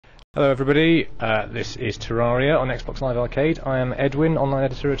Hello everybody, this is Terraria on Xbox Live Arcade. I am Edwin, online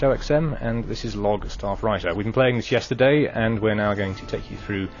editor at OXM, and this is Log, staff writer. We've been playing this yesterday, and we're now going to take you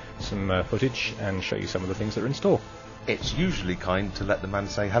through some footage and show you some of the things that are in store. It's usually kind to let the man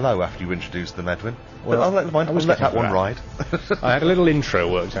say hello after you introduce them, Edwin. Well, I'll let that one ride. I had a little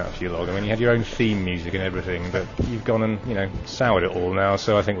intro worked out for you, Log. I mean, you had your own theme music and everything, but you've gone and, soured it all now,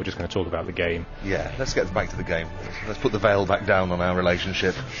 so I think we're just going to talk about the game. Yeah, let's get back to the game. Let's put the veil back down on our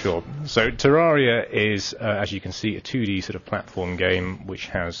relationship. Sure. So Terraria is, as you can see, a 2D sort of platform game which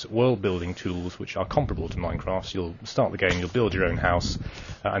has world-building tools which are comparable to Minecraft. So you'll start the game, you'll build your own house,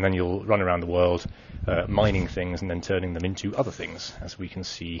 and then you'll run around the world mining things and then turning them into other things, as we can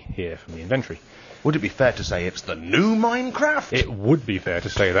see here from the inventory. Would it be fair to say it's the new Minecraft? It would be fair to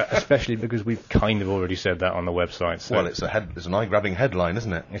say that, especially because we've kind of already said that on the website. So well, it's an eye-grabbing headline,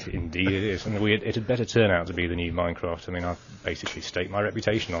 isn't it? Indeed it is. And it had better turn out to be the new Minecraft. I mean, I've basically staked my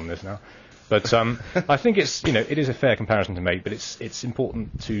reputation on this now. But I think it's, it is a fair comparison to make, but it's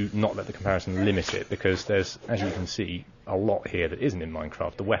important to not let the comparison limit it, because there's, as you can see, a lot here that isn't in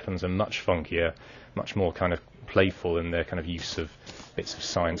Minecraft. The weapons are much funkier, much more kind of playful in their kind of use of bits of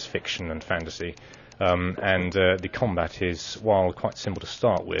science fiction and fantasy. And the combat is, while quite simple to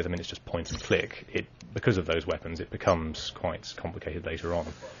start with, I mean, it's just point and click, because of those weapons, it becomes quite complicated later on,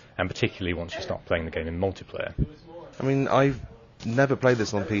 and particularly once you start playing the game in multiplayer. I mean, I've never played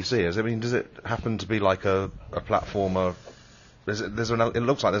this on PC. Does it happen to be like a platformer? It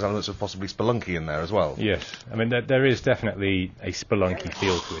looks like there's elements of possibly Spelunky in there as well. Yes, I mean there is definitely a Spelunky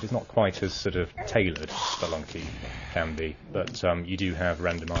feel to it. It's not quite as sort of tailored as Spelunky can be, but you do have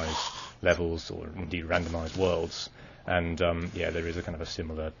randomised levels, or indeed randomised worlds, and there is a kind of a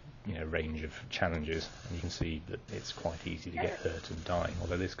similar range of challenges, and you can see that it's quite easy to get hurt and die,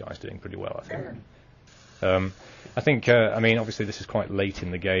 although this guy's doing pretty well, I think. Obviously this is quite late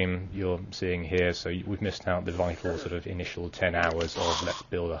in the game you're seeing here, so we've missed out the vital sort of initial 10 hours of let's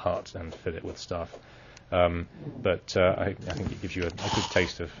build a hut and fill it with stuff. But I think it gives you a good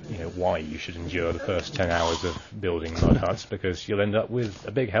taste of why you should endure the first 10 hours of building mud huts, because you'll end up with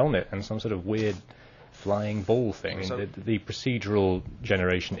a big helmet and some sort of weird flying ball thing. The procedural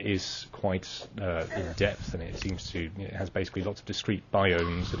generation is quite in depth, and it has basically lots of discrete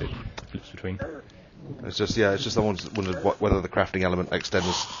biomes that it flips between. It's just I wondered whether the crafting element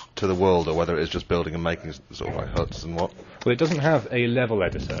extends to the world, or whether it is just building and making sort of like huts and what. Well, it doesn't have a level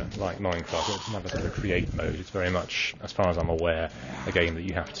editor like Minecraft. It doesn't have a sort of create mode. It's very much, as far as I'm aware, a game that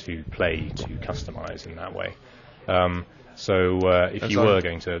you have to play to customise in that way. If you were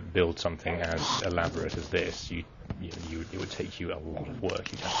going to build something as elaborate as this, it would take you a lot of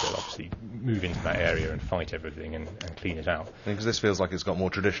work. You'd have to obviously move into that area and fight everything and clean it out. Because this feels like it's got more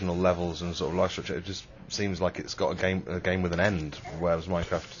traditional levels and sort of life structure. It just seems like it's got a game with an end, whereas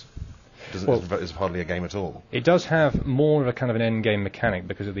Minecraft is hardly a game at all. It does have more of a kind of an end game mechanic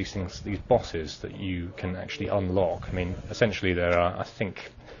because of these bosses that you can actually unlock. I mean, essentially there are, I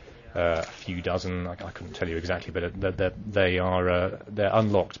think, a few dozen. I couldn't tell you exactly, but they're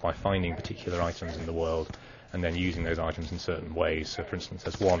unlocked by finding particular items in the world and then using those items in certain ways. So, for instance,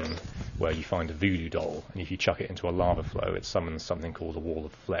 there's one where you find a voodoo doll, and if you chuck it into a lava flow, it summons something called a wall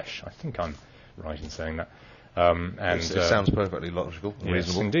of flesh. I think I'm right in saying that. It sounds perfectly logical, yes,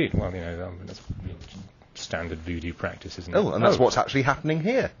 reasonable. Indeed. Well, that's standard voodoo practice, isn't it? Oh, and that's what's actually happening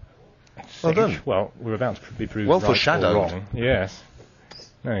here. Well done. Well, we're about to be proved well right foreshadowed. Or wrong. Yes.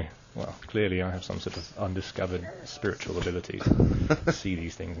 No. Well, clearly I have some sort of undiscovered spiritual abilities to see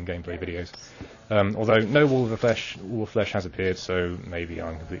these things in gameplay videos. Although no wall of flesh has appeared, so maybe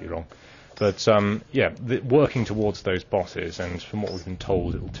I'm completely wrong. But working towards those bosses, and from what we've been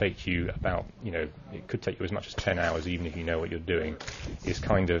told, it will take you about, it could take you as much as 10 hours, even if you know what you're doing, is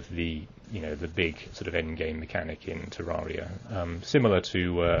kind of the big sort of end game mechanic in Terraria. Similar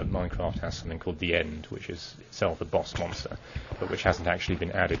to Minecraft has something called the End, which is itself a boss monster, but which hasn't actually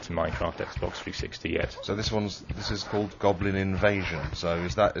been added to Minecraft Xbox 360 yet. So this is called Goblin Invasion. So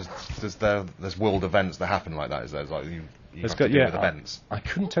there's world events that happen like that? Is there like you have to deal with events? I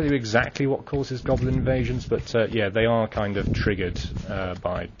couldn't tell you exactly what causes goblin invasions, but they are kind of triggered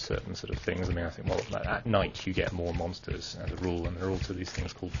by certain sort of things. I mean, I think at night you get more monsters as a rule, and there are also these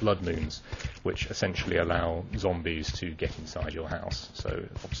things called blood moons, which essentially allow zombies to get inside your house. So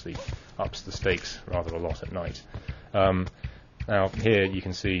it obviously ups the stakes rather a lot at night. Now here you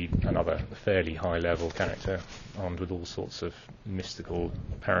can see another fairly high level character armed with all sorts of mystical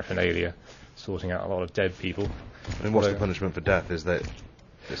paraphernalia, sorting out a lot of dead people. I mean, what's the punishment for death? Is that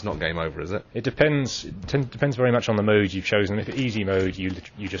It's not game over, is it? It depends. Depends very much on the mode you've chosen. If it's easy mode, you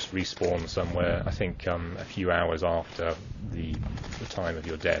just respawn somewhere. I think a few hours after the time of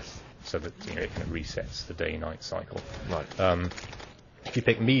your death, so that it kind of resets the day-night cycle. Right. If you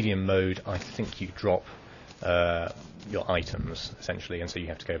pick medium mode, I think you drop your items essentially, and so you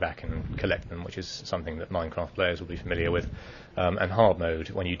have to go back and collect them, which is something that Minecraft players will be familiar with. And hard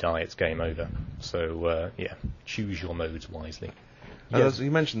mode, when you die, it's game over. So choose your modes wisely. Yes.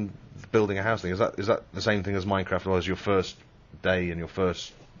 You mentioned building a house thing. Is that the same thing as Minecraft was? Your first day and your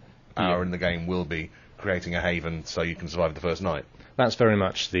first hour in the game will be creating a haven so you can survive the first night. That's very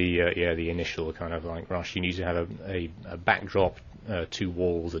much the initial kind of like rush. You need to have a backdrop, 2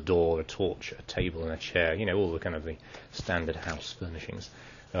 walls, a door, a torch, a table, and a chair. All the kind of the standard house furnishings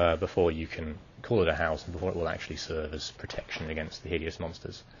before you can call it a house, and before it will actually serve as protection against the hideous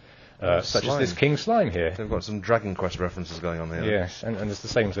monsters. Such as this King Slime here. They've got some Dragon Quest references going on there. Yes, and it's the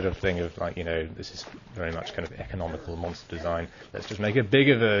same sort of thing of like, this is very much kind of economical monster design. Let's just make a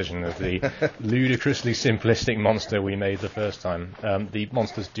bigger version of the ludicrously simplistic monster we made the first time. The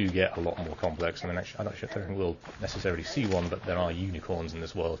monsters do get a lot more complex. I mean, actually, I don't think we'll necessarily see one, but there are unicorns in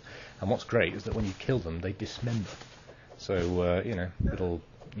this world. And what's great is that when you kill them, they dismember. So, little...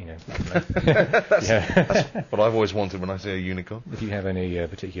 That's what I've always wanted when I see a unicorn. If you have any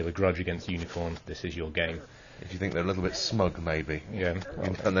particular grudge against unicorns, this is your game. If you think they're a little bit smug, maybe. Yeah.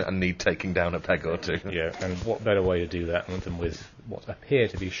 And need taking down a peg or two. Yeah, and what better way to do that than with what appear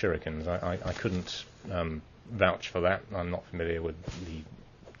to be shurikens? I couldn't vouch for that. I'm not familiar with the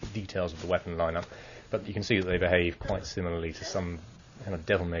details of the weapon lineup, but you can see that they behave quite similarly to some kind of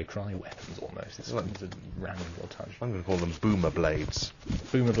Devil May Cry weapons almost. It's a random little touch. I'm going to call them boomer blades.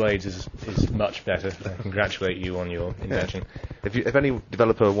 Boomer blades is much better. I congratulate you on your invention. Yeah. If any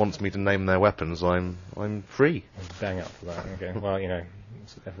developer wants me to name their weapons, I'm free. Bang up for that. Okay. Well,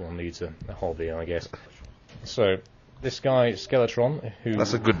 everyone needs a hobby, I guess. So this guy Skeletron, who...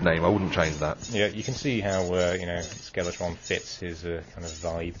 That's a good name. I wouldn't change that. Yeah, you can see how Skeletron fits his kind of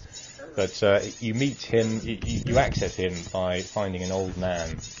vibe. But you meet him, you access him by finding an old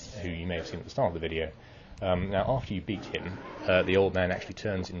man who you may have seen at the start of the video. Now, after you beat him, the old man actually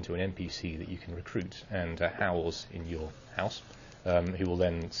turns into an NPC that you can recruit and house in your house, who will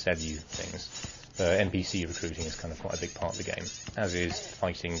then sell you things. NPC recruiting is kind of quite a big part of the game, as is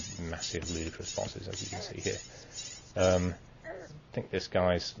fighting massive, ludicrous bosses, as you can see here. I think this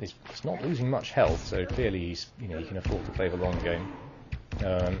guy's he's not losing much health, so clearly he's he can afford to play the long game.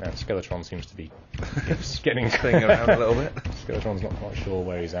 And Skeletron seems to be getting around a little bit. Skeletron's not quite sure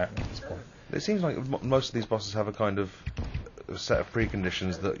where he's at this point. It seems like most of these bosses have a kind of set of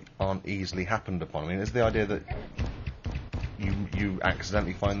preconditions that aren't easily happened upon. I mean, is the idea that you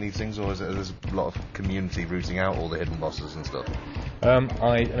accidentally find these things, or is it there's a lot of community rooting out all the hidden bosses and stuff? I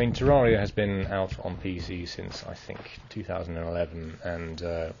mean, Terraria has been out on PC since I think 2011, and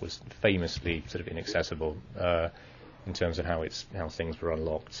was famously sort of inaccessible. In terms of how things were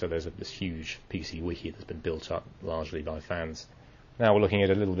unlocked. So there's this huge PC wiki that's been built up largely by fans. Now we're looking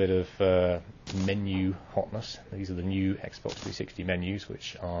at a little bit of menu hotness. These are the new Xbox 360 menus,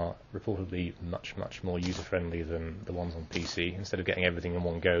 which are reportedly much, much more user-friendly than the ones on PC. Instead of getting everything in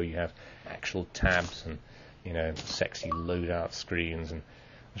one go, you have actual tabs and sexy loadout screens. And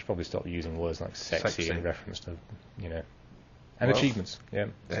I should probably stop using words like sexy in reference to And achievements, yeah.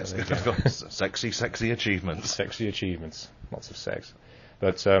 Yes, sexy achievements. Sexy achievements. Lots of sex.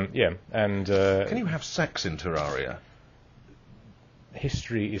 But, yeah, and... Can you have sex in Terraria?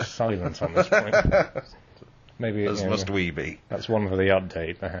 History is silent on this point. Maybe As must we be. That's one for the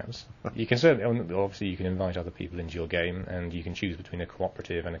update, perhaps. You can certainly... Obviously, you can invite other people into your game, and you can choose between a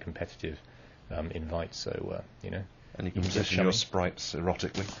cooperative and a competitive invite, so, And you can position your sprites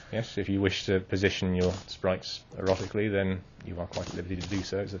erotically. Yes, if you wish to position your sprites erotically, then you are quite at liberty to do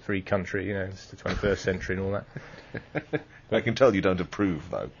so. It's a free country, it's the 21st century and all that. I can tell you don't approve,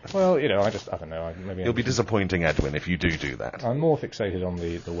 though. Well, I don't know. You'll be disappointing Edwin if you do that. I'm more fixated on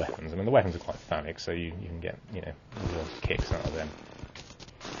the weapons. I mean, the weapons are quite phallic, so you can get, real kicks out of them.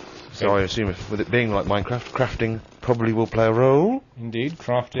 So I assume with it being like Minecraft, crafting probably will play a role? Indeed,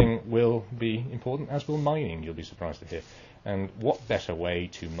 crafting will be important, as will mining, you'll be surprised to hear. And what better way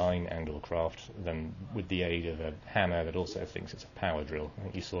to mine and or craft than with the aid of a hammer that also thinks it's a power drill. I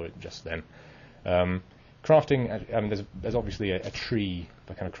think you saw it just then. Crafting, there's obviously a tree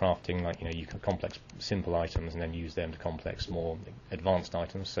for kind of crafting, like, you can complex simple items and then use them to complex more advanced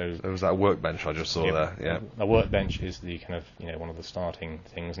items. So there was that workbench I just saw there, yeah. A workbench is the kind of, one of the starting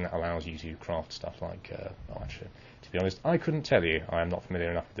things, and that allows you to craft stuff like, To be honest, I couldn't tell you. I am not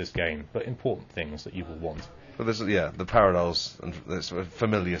familiar enough with this game, but important things that you will want. But there's, the parallels, and it's a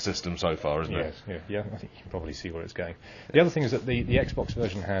familiar system so far, isn't it? Yes, yeah, I think you can probably see where it's going. The other thing is that the Xbox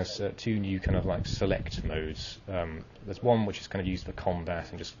version has 2 new kind of like select modes. There's one which is kind of used for combat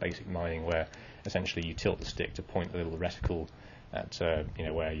and just basic mining, where essentially you tilt the stick to point the little reticle at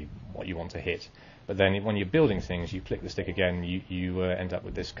what you want to hit. But then when you're building things, you click the stick again, you end up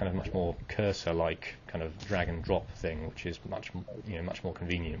with this kind of much more cursor-like kind of drag and drop thing, which is much more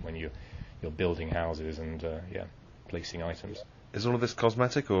convenient when you're building houses and placing items. Is all of this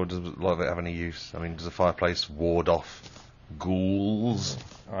cosmetic, or does it have any use? I mean, does a fireplace ward off ghouls?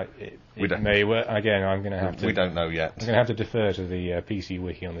 May well. Again, I'm going to have to. We don't know yet. I'm going to have to defer to the PC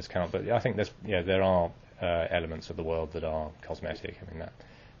wiki on this count, but I think there are elements of the world that are cosmetic. I mean,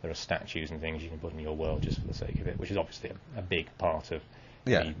 there are statues and things you can put in your world just for the sake of it, which is obviously a big part of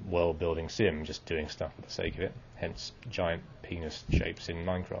the world-building sim, just doing stuff for the sake of it. Hence, giant penis shapes in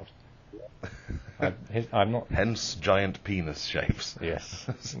Minecraft. I'm not. Hence, giant penis shapes. Yes,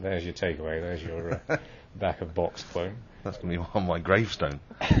 there's your takeaway. There's your back of box quote. That's going to be on my gravestone.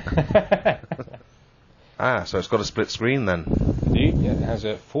 So it's got a split screen then. Indeed, yeah, it has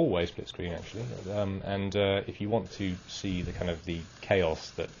a 4-way split screen actually, and if you want to see the kind of the chaos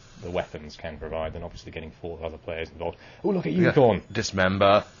that the weapons can provide, then obviously getting 4 other players involved. Oh, look at Unicorn! Yeah.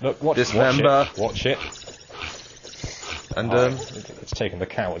 Dismember. Look, watch it. And it's taken the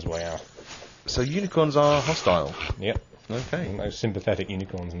coward's way out. So unicorns are hostile. Yep. Okay. No sympathetic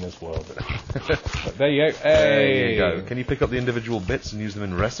unicorns in this world. But there you go. Hey. There you go. Can you pick up the individual bits and use them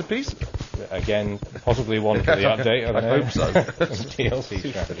in recipes? Again, possibly one for the update. I hope so. DLC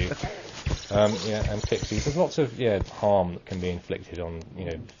strategy. And pixies. There's lots of harm that can be inflicted on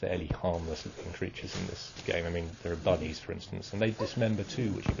fairly harmless looking creatures in this game. I mean, there are bunnies, for instance, and they dismember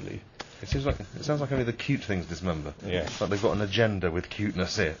too, would you believe? It sounds like only the cute things dismember. Yeah. It's like they've got an agenda with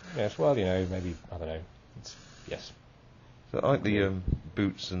cuteness here. Yes, well, maybe, I don't know. Yes. So I like the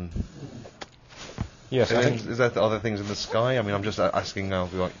boots and... Yes, is there other things in the sky? I mean, I'm just asking now,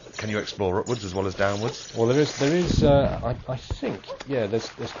 can you explore upwards as well as downwards? Well, there is. I think,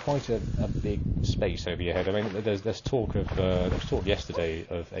 there's quite a big space over your head. I mean, there's talk yesterday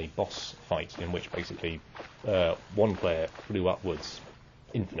of a boss fight in which basically one player flew upwards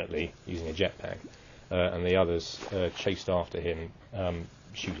infinitely using a jetpack, and the others chased after him,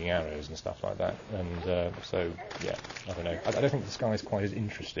 shooting arrows and stuff like that. And I don't know. I don't think the sky is quite as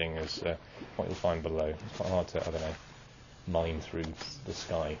interesting as what you'll find below. It's quite hard to, mine through the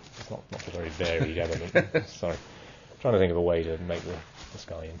sky. It's not a very varied element. Sorry. Trying to think of a way to make the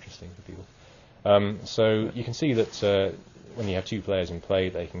sky interesting for people. So you can see that when you have 2 players in play,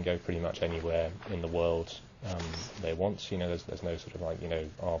 they can go pretty much anywhere in the world they want. There's no sort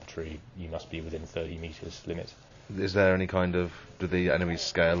of arbitrary, you must be within 30 metres limit. Is there any kind of... Do the enemies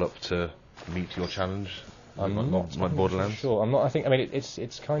scale up to meet your challenge? I'm not like Borderlands? Sure. I'm not. I think. I mean,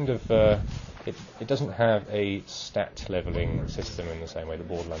 it's kind of. It doesn't have a stat leveling system in the same way that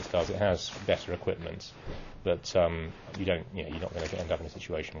Borderlands does. It has better equipment, but you don't. You're not going to end up in a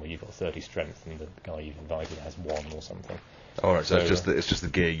situation where you've got 30 strength and the guy you've invited has 1 or something. All right. So it's just the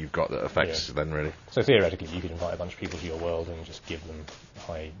gear you've got that affects then, really. So theoretically, you could invite a bunch of people to your world and just give them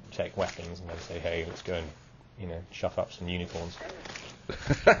high tech weapons, and then say, "Hey, let's go and chuff up some unicorns."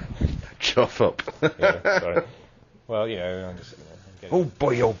 Chuff up. Sorry. Well, I'm just. Oh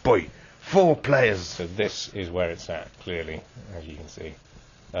boy! 4 players. So this is where it's at, clearly, as you can see.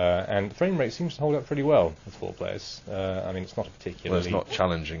 And the frame rate seems to hold up pretty well with 4 players. I mean, it's not a particularly... Well, it's not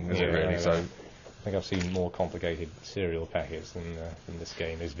challenging, is it, really? So I think I've seen more complicated serial packets than this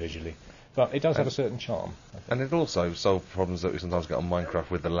game is visually. But it does have a certain charm. And it also solves problems that we sometimes get on Minecraft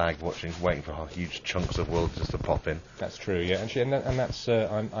with the lag, waiting for huge chunks of world just to pop in. That's true, yeah. And that's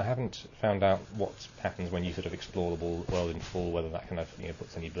I haven't found out what happens when you sort of explore the world in full, whether that kind of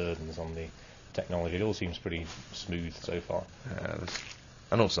puts any burdens on the technology. It all seems pretty smooth so far.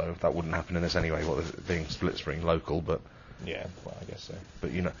 And also, that wouldn't happen in this anyway, being split screen local, but... Yeah, well, I guess so.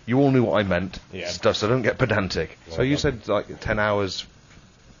 But you all knew what I meant, so don't get pedantic. Well, so you said 10 hours...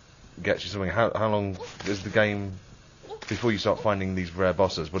 gets you something. How long is the game before you start finding these rare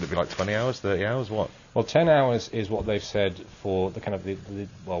bosses? Would it be like 20 hours, 30 hours, what? Well, 10 hours is what they've said for the kind of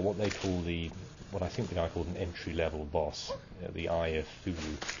what they call what I think the guy called an entry-level boss, the Eye of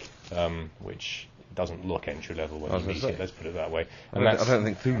Thulu, which doesn't look entry-level when you meet it, let's put it that way. And I don't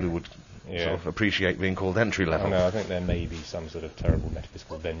think Thulu would Yeah. sort of appreciate being called entry level. No, I think there may be some sort of terrible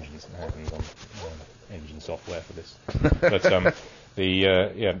metaphysical vengeance that happens on engine software for this. But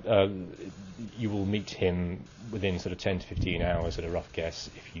you will meet him within sort of 10 to 15 hours at a rough guess.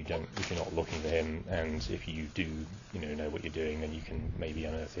 If you're not looking for him, and if you do, know what you're doing, then you can maybe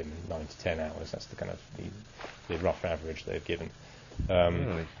unearth him in 9 to 10 hours. That's the kind of the rough average they've given.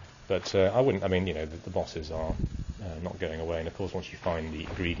 Really? But I wouldn't. I mean, the bosses are not going away, and of course, once you find the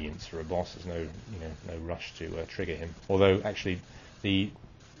ingredients for a boss, there's no rush to trigger him. Although, actually,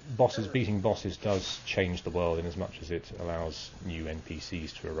 beating bosses does change the world in as much as it allows new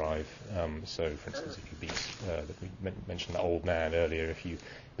NPCs to arrive. So, for instance, if you we mentioned that old man earlier, if you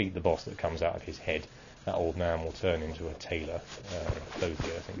beat the boss that comes out of his head, that old man will turn into a tailor,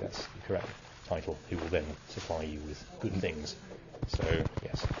 clothier, I think that's the correct title, who will then supply you with good things. So,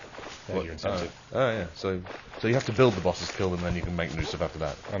 yes, there's your incentive. Yeah. So you have to build the bosses, kill them, then you can make new stuff after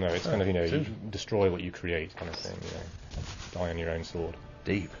that. I know, it's kind of, you destroy what you create kind of thing, die on your own sword.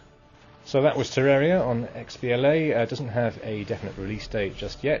 Deep. So that was Terraria on XBLA. Doesn't have a definite release date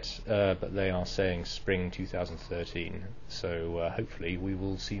just yet, but they are saying spring 2013. So hopefully we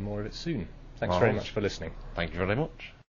will see more of it soon. Thanks very much for listening. Thank you very much.